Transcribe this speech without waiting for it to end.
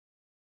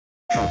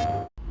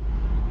No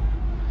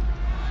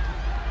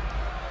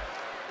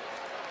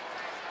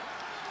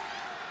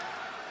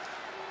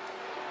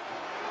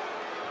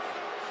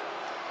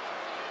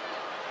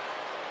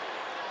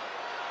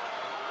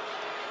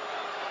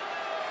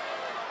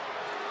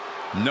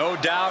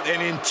doubt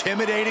an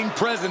intimidating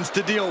presence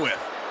to deal with.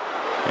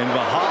 And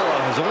Valhalla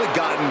has only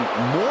gotten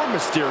more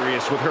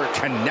mysterious with her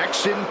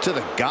connection to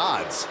the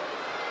gods.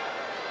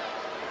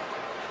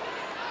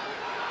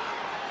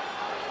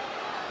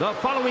 The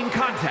following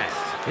contest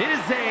is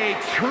a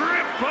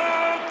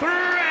triple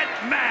threat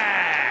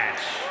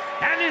match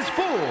and is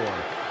for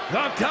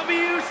the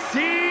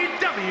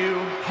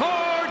WCW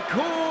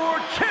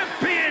Hardcore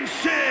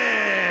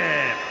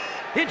Championship.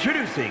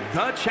 Introducing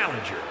the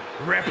challenger,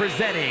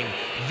 representing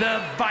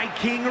the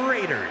Viking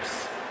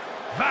Raiders,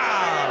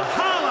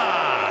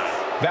 Valhalla.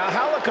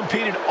 Valhalla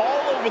competed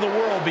all over the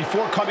world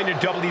before coming to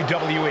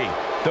WWE,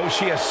 though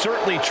she has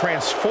certainly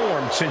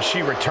transformed since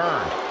she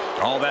returned.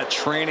 All that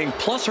training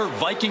plus her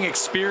Viking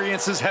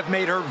experiences have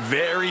made her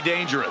very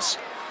dangerous.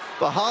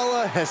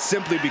 Valhalla has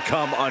simply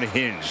become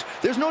unhinged.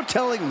 There's no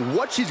telling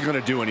what she's going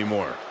to do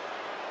anymore.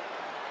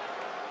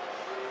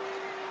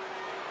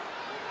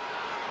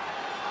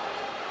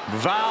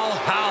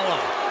 Valhalla,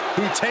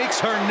 who takes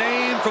her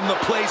name from the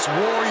place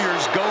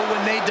warriors go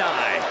when they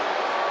die.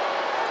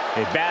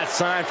 A bad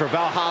sign for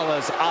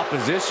Valhalla's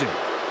opposition.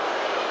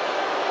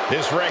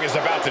 This ring is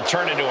about to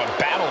turn into a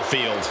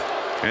battlefield.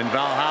 And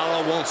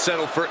Valhalla won't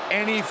settle for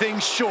anything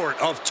short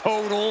of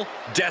total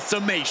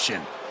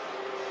decimation.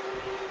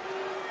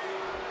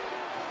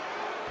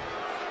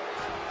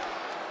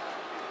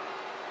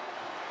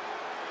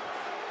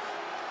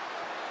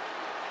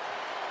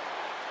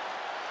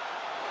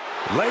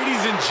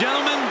 Ladies and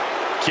gentlemen,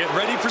 get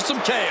ready for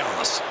some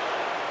chaos.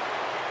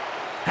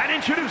 And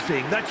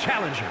introducing the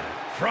challenger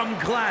from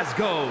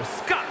Glasgow,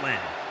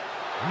 Scotland,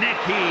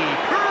 Nikki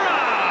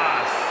Cross.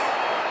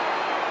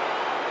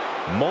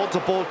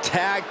 Multiple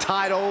tag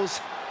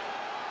titles,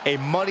 a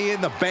Money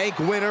in the Bank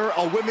winner,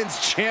 a women's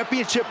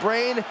championship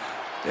reign.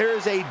 There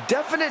is a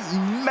definite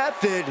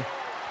method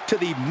to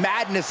the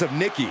madness of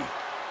Nikki.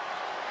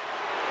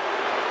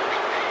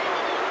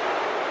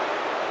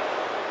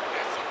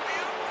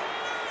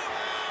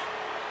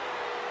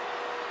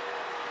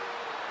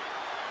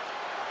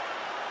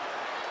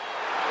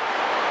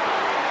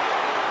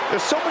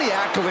 There's so many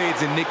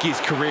accolades in Nikki's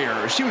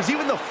career. She was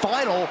even the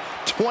final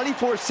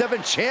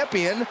 24/7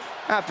 champion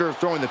after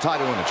throwing the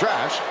title in the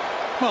trash.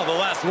 Well, the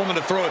last woman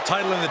to throw a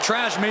title in the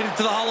trash made it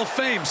to the Hall of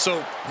Fame,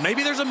 so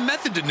maybe there's a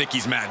method to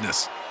Nikki's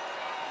madness.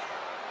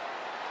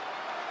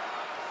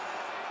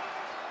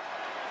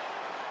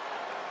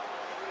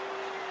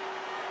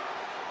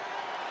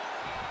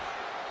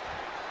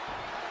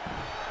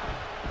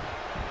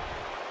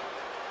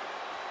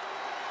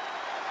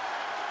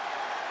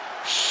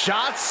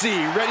 Shotzi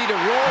ready to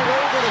roll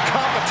over the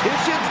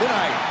competition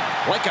tonight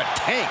like a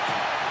tank.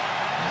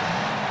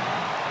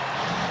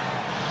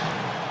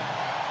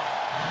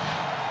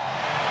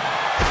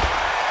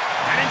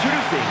 And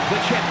introducing the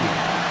champion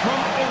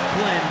from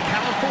Oakland,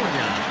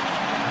 California,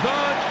 the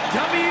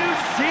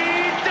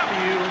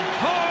WCW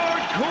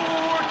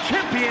Hardcore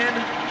Champion,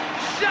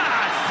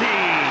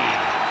 Shotzi.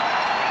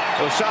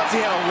 Well, Shotzi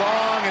had a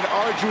long and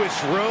arduous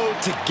road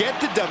to get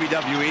to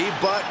WWE,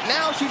 but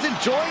now she's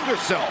enjoying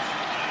herself.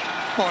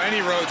 Well,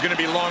 any road's going to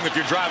be long if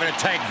you're driving a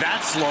tank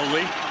that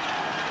slowly.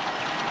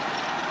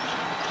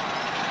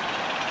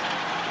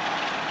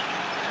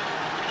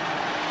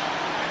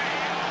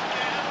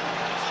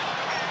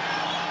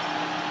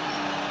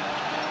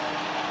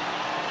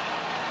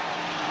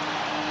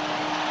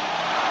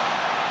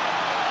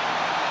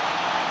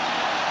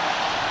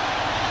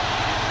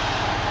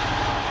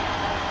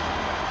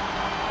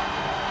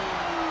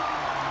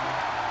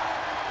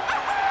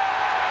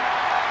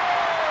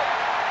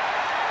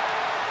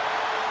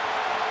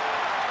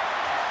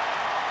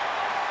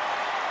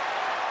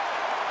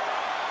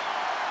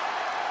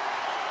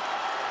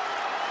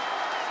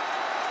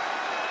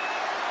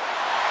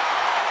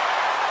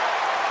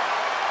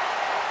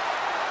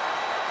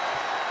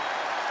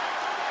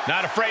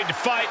 Not afraid to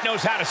fight,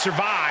 knows how to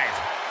survive.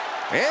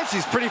 And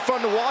she's pretty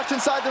fun to watch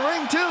inside the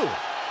ring, too.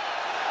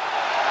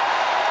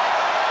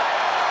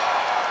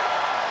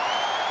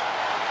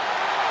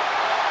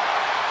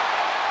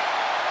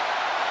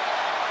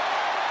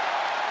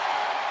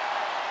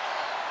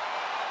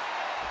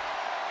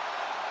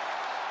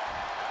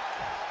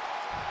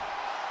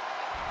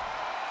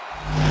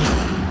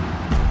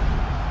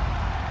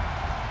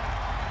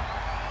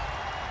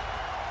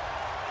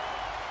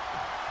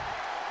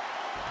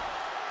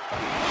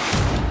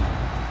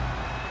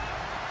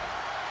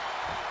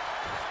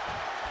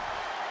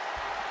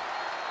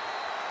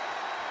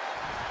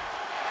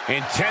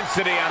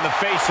 Intensity on the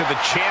face of the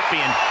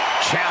champion.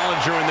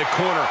 Challenger in the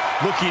corner,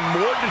 looking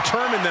more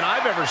determined than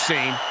I've ever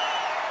seen.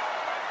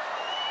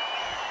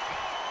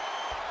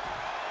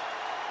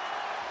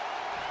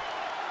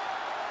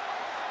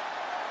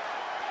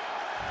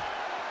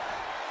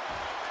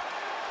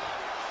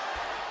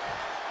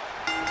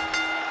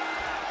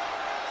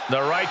 The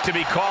right to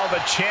be called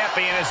the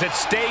champion is at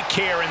stake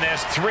here in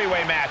this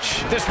three-way match.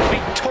 This will be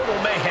total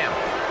mayhem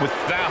with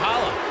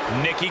Valhalla,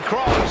 Nikki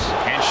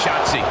and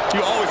Shotzi.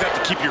 You always have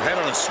to keep your head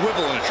on a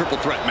swivel in a triple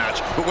threat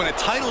match, but when a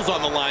title's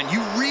on the line,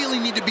 you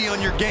really need to be on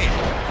your game.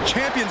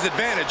 Champion's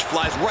advantage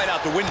flies right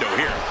out the window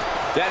here.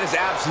 That is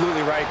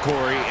absolutely right,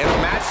 Corey. In a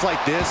match like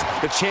this,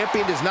 the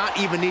champion does not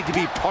even need to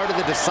be part of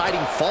the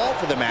deciding fall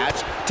for the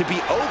match to be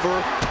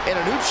over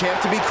and a new champ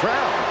to be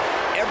crowned.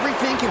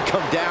 Everything can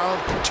come down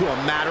to a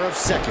matter of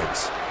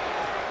seconds.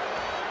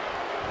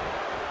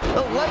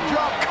 The leg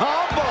drop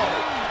combo.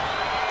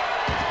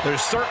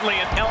 There's certainly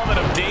an element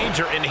of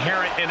danger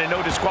inherent in a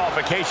no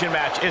disqualification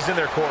match, isn't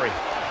there, Corey?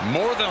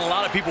 More than a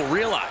lot of people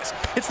realize.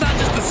 It's not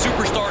just the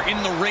superstar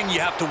in the ring you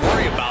have to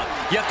worry about.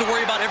 You have to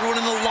worry about everyone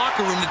in the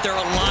locker room that they're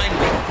aligned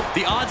with.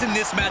 The odds in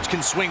this match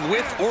can swing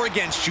with or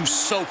against you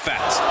so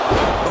fast.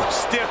 Oh,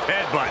 stiff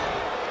headbutt.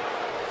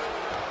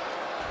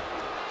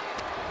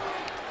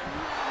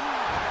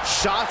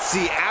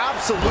 Shotzi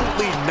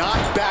absolutely not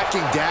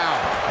backing down.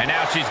 And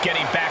now she's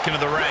getting back into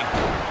the ring.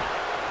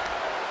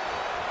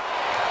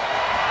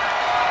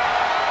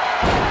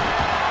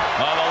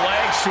 Oh, the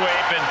leg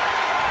sweep, and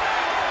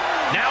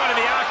now into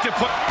the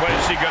octopus. What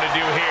is she going to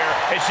do here?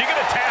 Is she going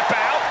to tap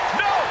out?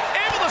 No!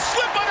 Able to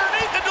slip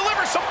underneath and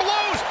deliver some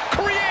blows,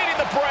 creating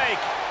the break.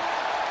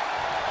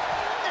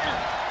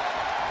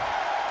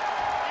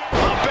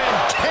 Up and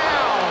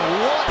down.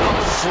 What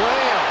a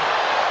slam.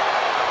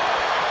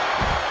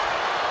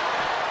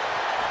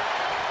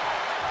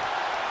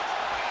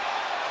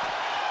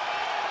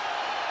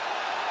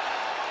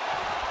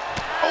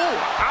 Oh,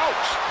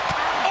 ouch.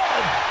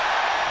 Oh.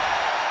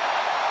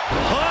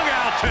 Hung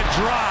out to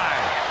dry.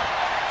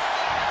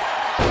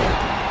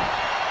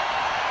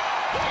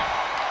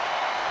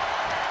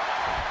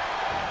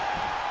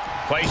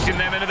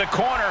 Placing them into the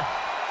corner.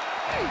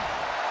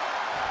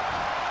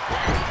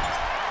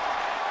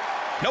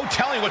 No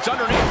telling what's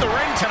underneath the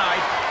ring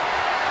tonight.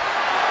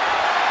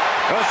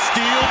 A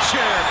steel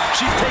chair.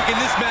 She's taking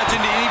this match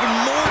into even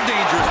more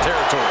dangerous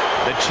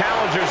territory. The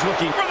challenger's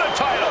looking for the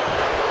title.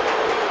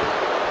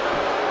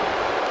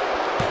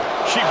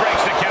 She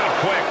breaks the count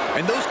quick.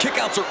 And those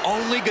kickouts are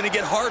only going to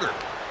get harder.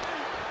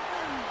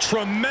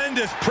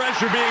 Tremendous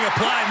pressure being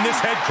applied in this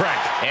head crank.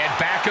 And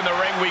back in the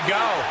ring we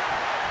go.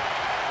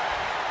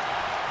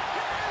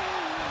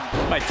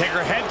 Might take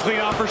her head clean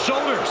off her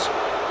shoulders.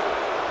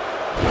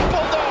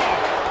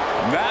 Bulldog.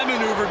 That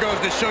maneuver goes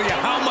to show you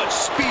how much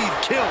speed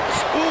kills.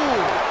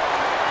 Ooh.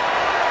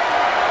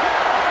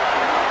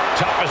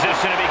 Tough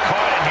position to be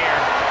caught in here.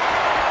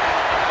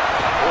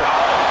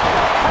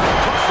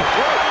 Across the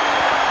throat.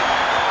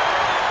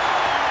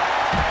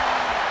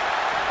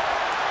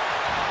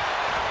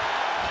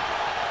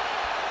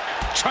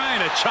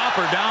 Trying to chop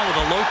her down with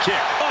a low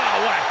kick.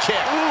 Oh, what a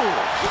kick. Ooh.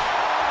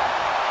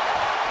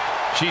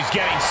 She's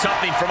getting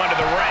something from under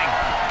the ring.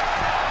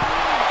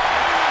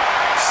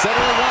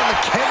 Settling on the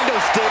kendo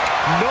stick.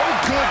 No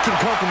good can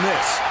come from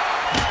this.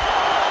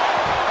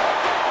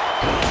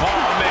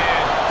 Oh,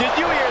 man. Did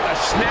you hear the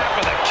snap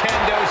of the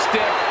kendo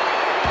stick?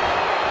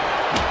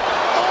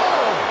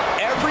 Oh!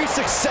 Every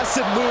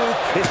successive move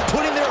is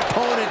putting their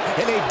opponent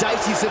in a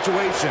dicey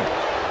situation.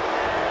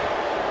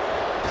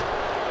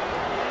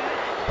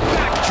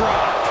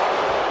 Backdrop.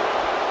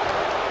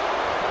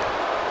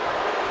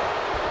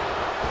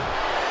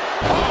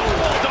 Oh,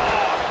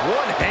 Bulldog.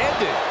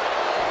 One-handed.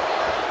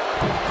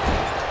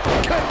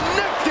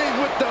 Connecting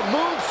with the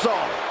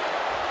moonsault.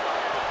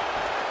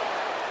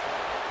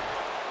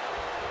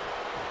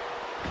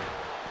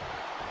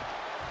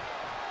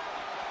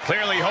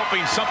 Clearly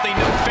hoping something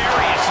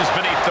nefarious is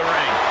beneath the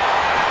ring.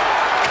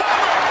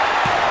 Cover!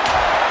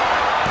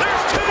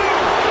 There's two!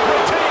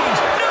 Retains!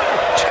 No!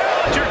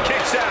 Challenger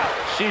kicks out!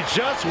 She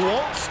just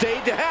won't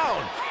stay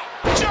down.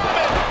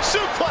 German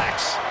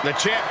suplex! The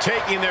champ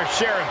taking their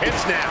share of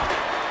hits now.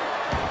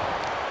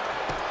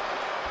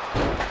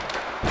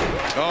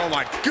 Oh,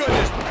 my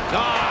goodness.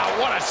 Ah,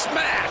 what a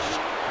smash.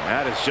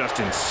 That is just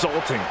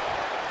insulting.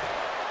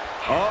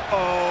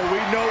 Uh-oh, we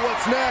know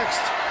what's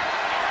next.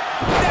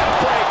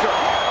 Neckbreaker.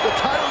 The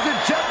title's in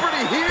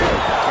jeopardy here.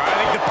 I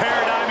think the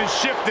paradigm has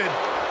shifted.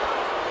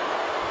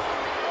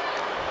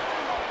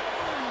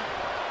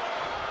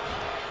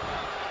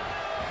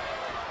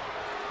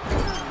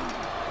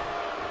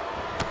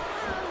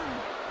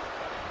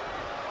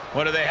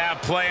 What do they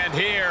have planned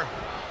here?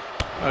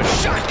 A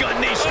shotgun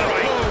knee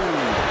strike.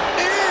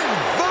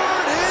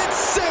 Inverted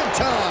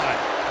senton.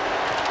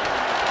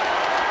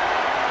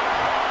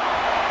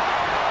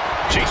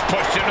 She's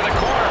pushed into the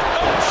corner.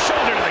 Oh,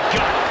 shoulder to the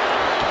gut.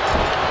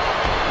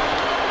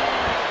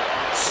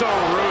 So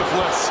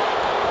ruthless.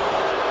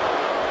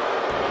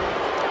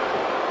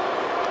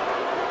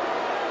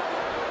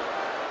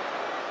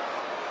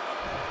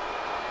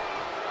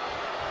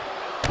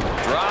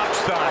 Drops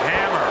the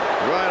hammer.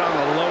 Right on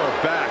the lower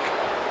back.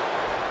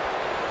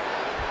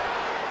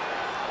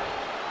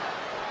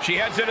 She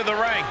heads into the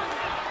ring.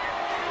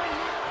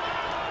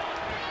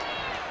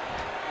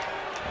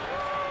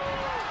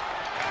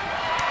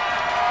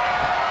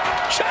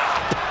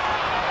 Chop!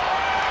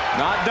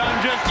 Not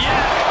done just left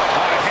yet.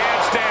 On a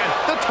handstand.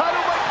 The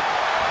title might...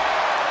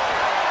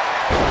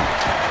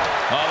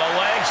 Oh, the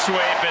leg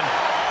sweep. And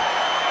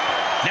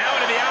now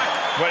into the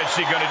octagon. What is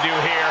she going to do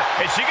here?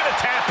 Is she going to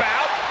tap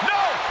out? No!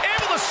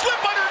 Able to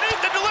slip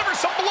underneath and deliver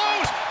some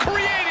blows,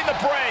 creating the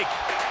break.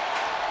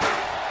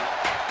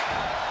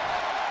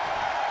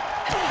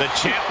 The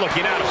champ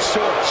looking out of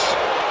sorts.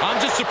 I'm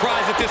just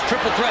surprised that this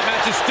triple threat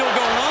match is still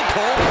going on,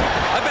 Cole.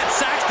 I bet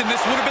Saxton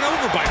this would have been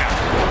over by now.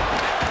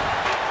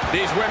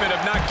 These women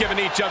have not given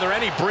each other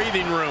any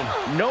breathing room.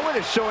 No one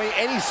is showing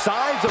any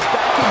signs of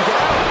backing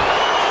down.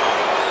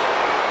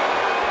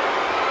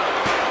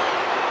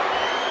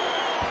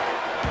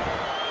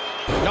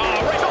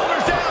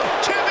 Shoulders down.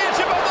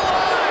 Championship on the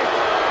line.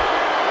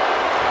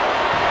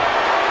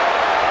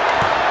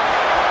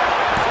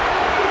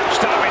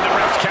 Stopping the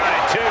ref's count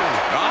at 2.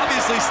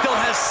 Obviously still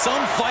has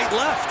some fight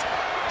left.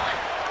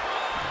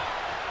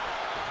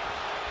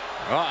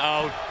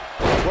 Uh-oh.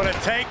 What a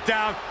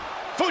takedown.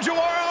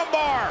 Fujiwara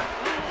armbar.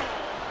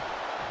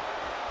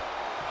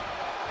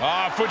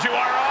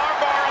 Fujiwara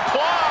armbar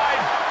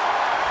applied.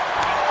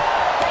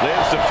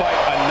 Lives to fight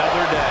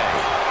another day.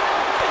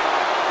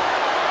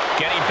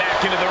 Getting back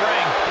into the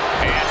ring.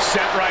 And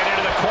sent right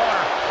into the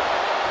corner.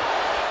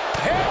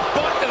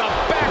 Headbutt to the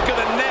back of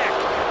the neck.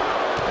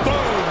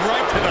 Boom,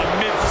 right to the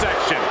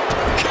midsection.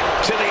 Kick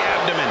to the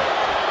abdomen.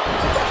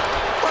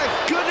 My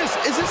goodness,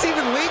 is this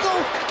even legal?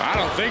 I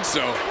don't think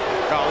so.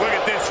 Oh, look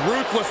at this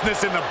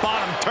ruthlessness in the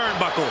bottom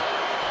turnbuckle.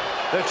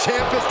 The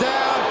champ is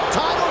down.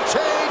 Title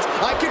change.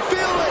 I can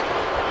feel it.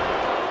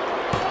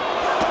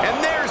 And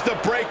there's the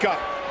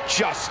breakup.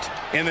 Just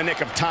in the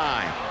nick of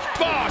time.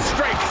 Oh,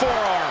 straight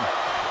forearm.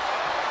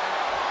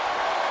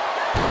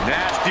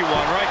 Nasty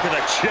one right to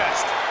the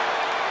chest.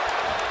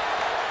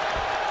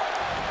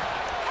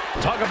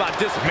 Talk about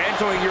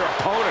dismantling your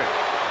opponent.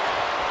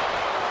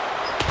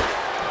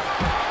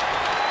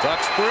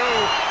 Ducks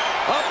through.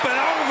 Up and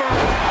over.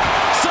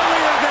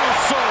 Salida del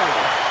Sol.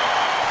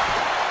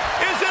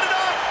 Is it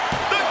enough?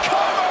 The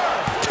cover.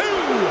 2.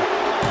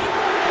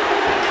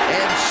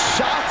 And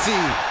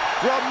Shotzi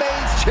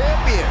remains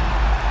champion.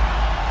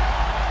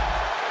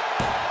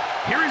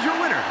 Here is your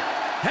winner,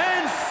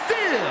 and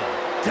still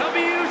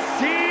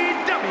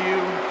WCW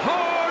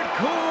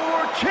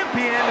Hardcore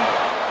Champion,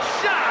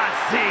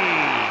 Shotzi.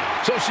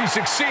 So she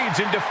succeeds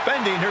in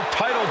defending her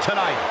title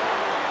tonight.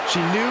 She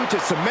knew to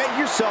cement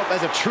yourself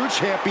as a true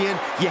champion,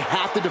 you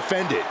have to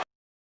defend it.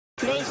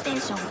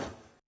 PlayStation